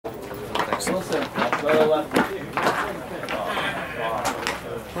Wilson, go to the left.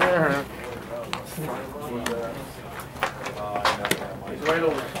 He's right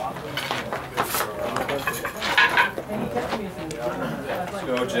over top. Let's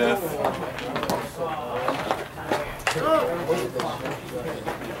go, Jeff.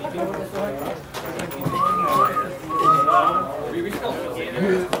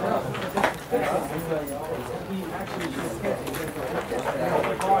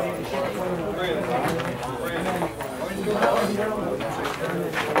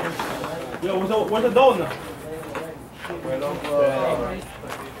 Yo, where's the donut? Right over.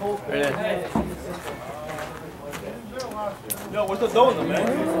 Yo, where's the donut, man?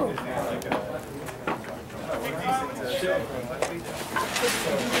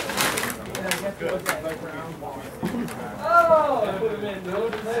 Oh, put him in,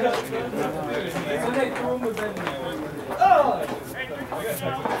 dude. Oh!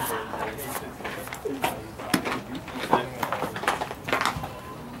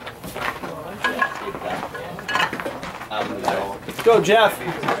 Go, Jeff.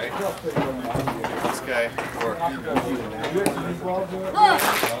 This guy.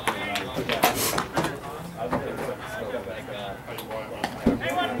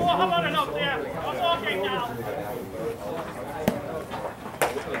 Hey, one more, how about enough there? I'm walking now.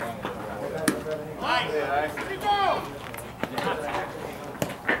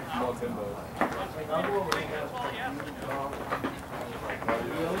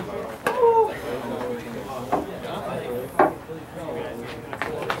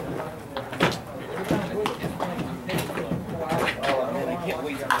 Here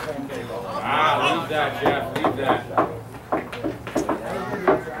we go! Leave that, Jeff. Leave that.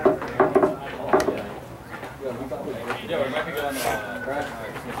 Yeah, we might be going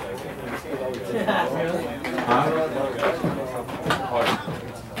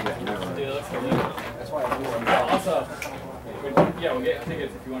also, yeah, we'll get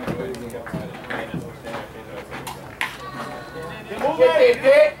tickets if you want to go.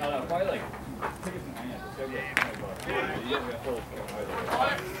 Probably like tickets in hand.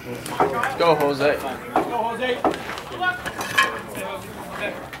 Go, Jose. Go, Jose. Good luck.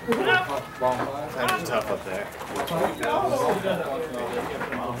 Time's tough up there.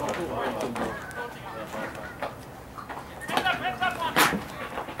 Heads up one.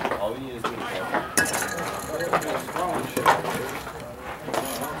 All we need is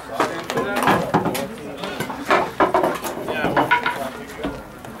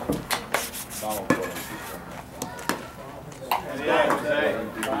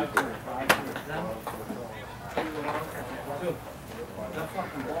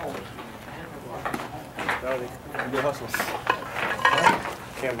Good hustles.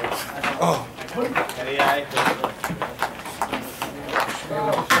 cameras. Oh. Hey. Hey.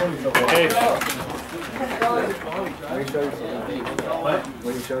 What do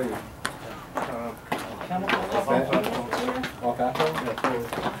you show you? All capital?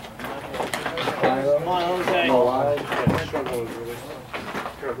 Come on, Jose. No lie.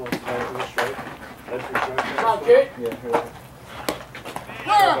 Come on, kid. Yeah, here.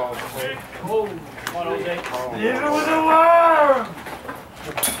 Come on, Jose. Leave it with the worm!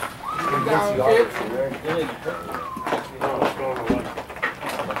 Down, kid.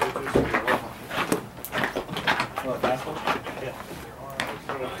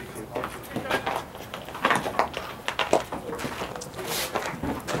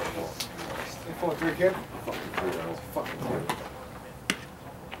 Three kid?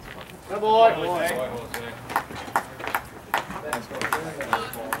 Good boy.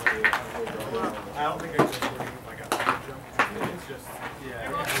 I don't think it's just looking if I got it. It's just, yeah.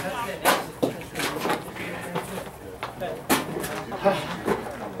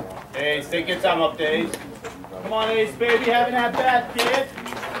 Ace, take your time up, Ace. Come on, Ace, baby, having that bat, kid.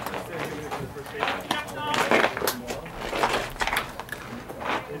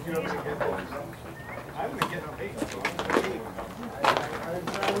 I haven't been getting up 8.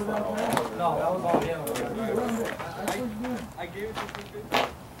 No, that was all him. I gave it to you.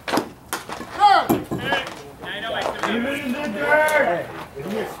 Hey, I know I still Leave it in the dirt!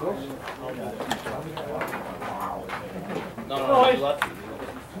 No, he's left.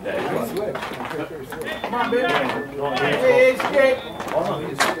 Come on, baby. Hey, Ace, kid.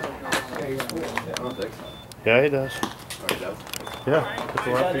 Yeah, he does. Yeah. Put the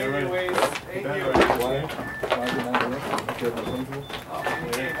left There in you right.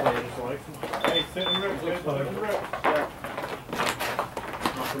 Hey, sit and rip. Sit and rip.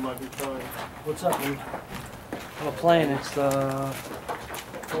 What's up, man? On a plane, it's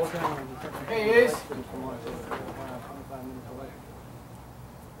Hey, Ace.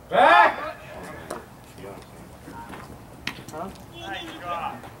 Back!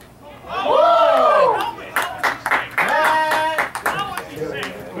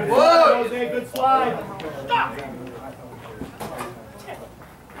 Good slide.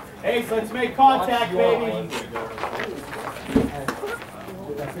 Ace, let's make contact, baby.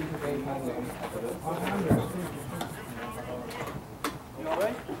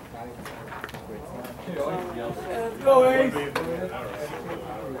 Go, Ace.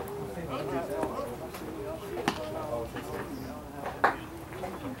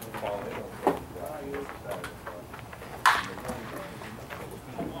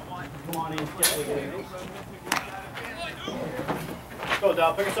 Come on, Ace, get with it. Go,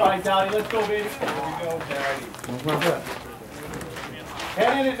 Dal. Pick us up, Daddy. Let's go, baby. Here we go, Daddy.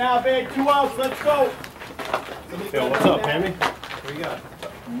 Head in it now, big. 2 outs. Let's go. Yo, what's up, Hammy? What you got?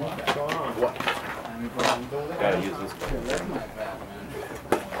 What's going on? What? Gotta use this.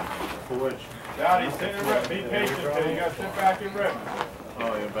 For which? Daddy, sit and rip. Be patient, kid. You gotta sit back and rip.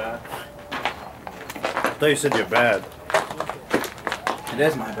 Oh, you're bad? I thought you said you're bad. It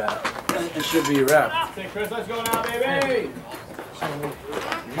is my bad. It should be wrapped. Say, Chris, let's go now, baby.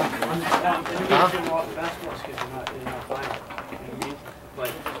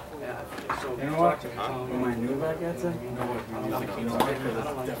 You know what? When my new back gets it,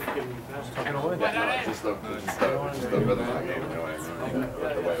 Just the rhythm I gave, you know what I mean?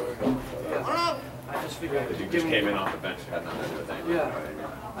 The way it was going. I just figured Because you just came in off the bench, had nothing to do with anything.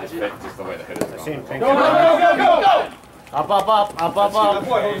 Yeah. Just the way the hitters I are seen going. pink. Go, go, go, go, go. Up, up, up, up, up, up. Good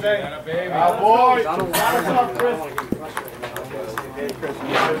boy, Jose. Boy. I don't What's up, Chris?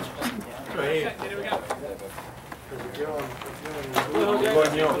 want to get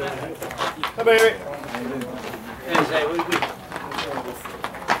frustrated now. Hey, baby.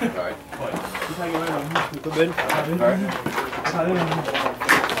 Alright. Good bid.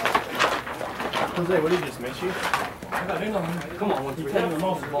 Jose, what did you just miss you? Come on, you take the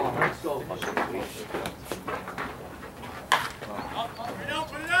most ball. Let's go.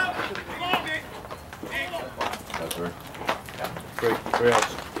 Put it up. Come on, Nick. That's right. Three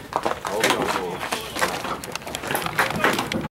outs. Oh,